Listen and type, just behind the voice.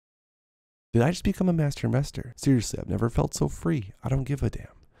Did I just become a master investor? Seriously, I've never felt so free. I don't give a damn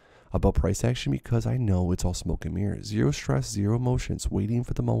about price action because I know it's all smoke and mirrors. Zero stress, zero emotions, waiting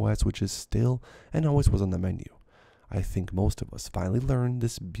for the MOS, which is still and always was on the menu. I think most of us finally learned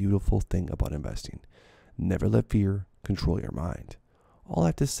this beautiful thing about investing. Never let fear control your mind. All I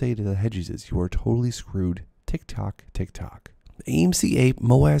have to say to the hedgies is you are totally screwed. Tick tock, tick tock. AMC Ape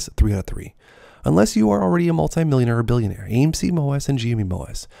MOS 3 out of 3. Unless you are already a multimillionaire or billionaire, AMC MOS and GME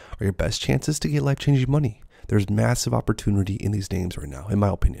MOS are your best chances to get life-changing money. There's massive opportunity in these names right now, in my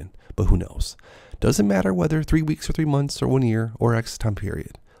opinion, but who knows? Doesn't matter whether 3 weeks or 3 months or 1 year or X time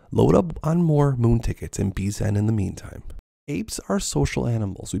period. Load up on more moon tickets and be zen in the meantime. Apes are social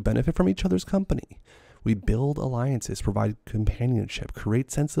animals. We benefit from each other's company. We build alliances, provide companionship,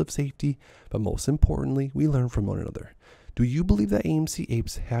 create sense of safety, but most importantly, we learn from one another. Do you believe that AMC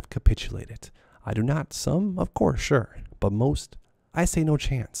apes have capitulated? I do not. Some, of course, sure. But most, I say no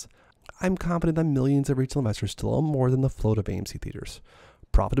chance. I'm confident that millions of retail investors still own more than the float of AMC theaters.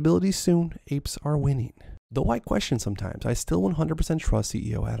 Profitability soon, apes are winning. Though I question sometimes, I still 100% trust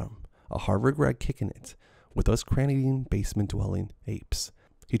CEO Adam, a Harvard grad kicking it, with us cranny-eating, basement-dwelling apes.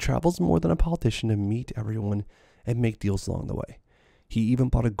 He travels more than a politician to meet everyone and make deals along the way. He even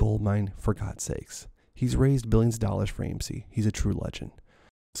bought a gold mine, for God's sakes. He's raised billions of dollars for AMC. He's a true legend.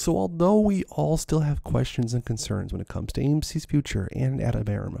 So although we all still have questions and concerns when it comes to AMC's future and Adam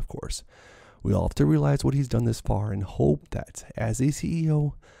Aram, of course, we all have to realize what he's done this far and hope that, as a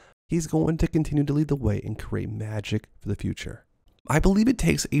CEO, he's going to continue to lead the way and create magic for the future. I believe it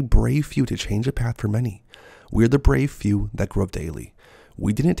takes a brave few to change a path for many. We're the brave few that grow up daily.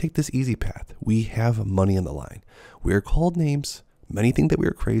 We didn't take this easy path. We have money on the line. We are called names. Many think that we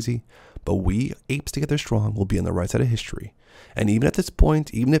are crazy, but we, apes together strong, will be on the right side of history. And even at this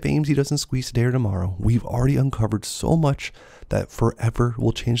point, even if AMC doesn't squeeze today or tomorrow, we've already uncovered so much that forever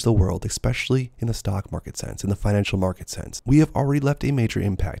will change the world, especially in the stock market sense, in the financial market sense. We have already left a major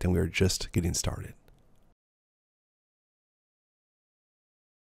impact and we are just getting started.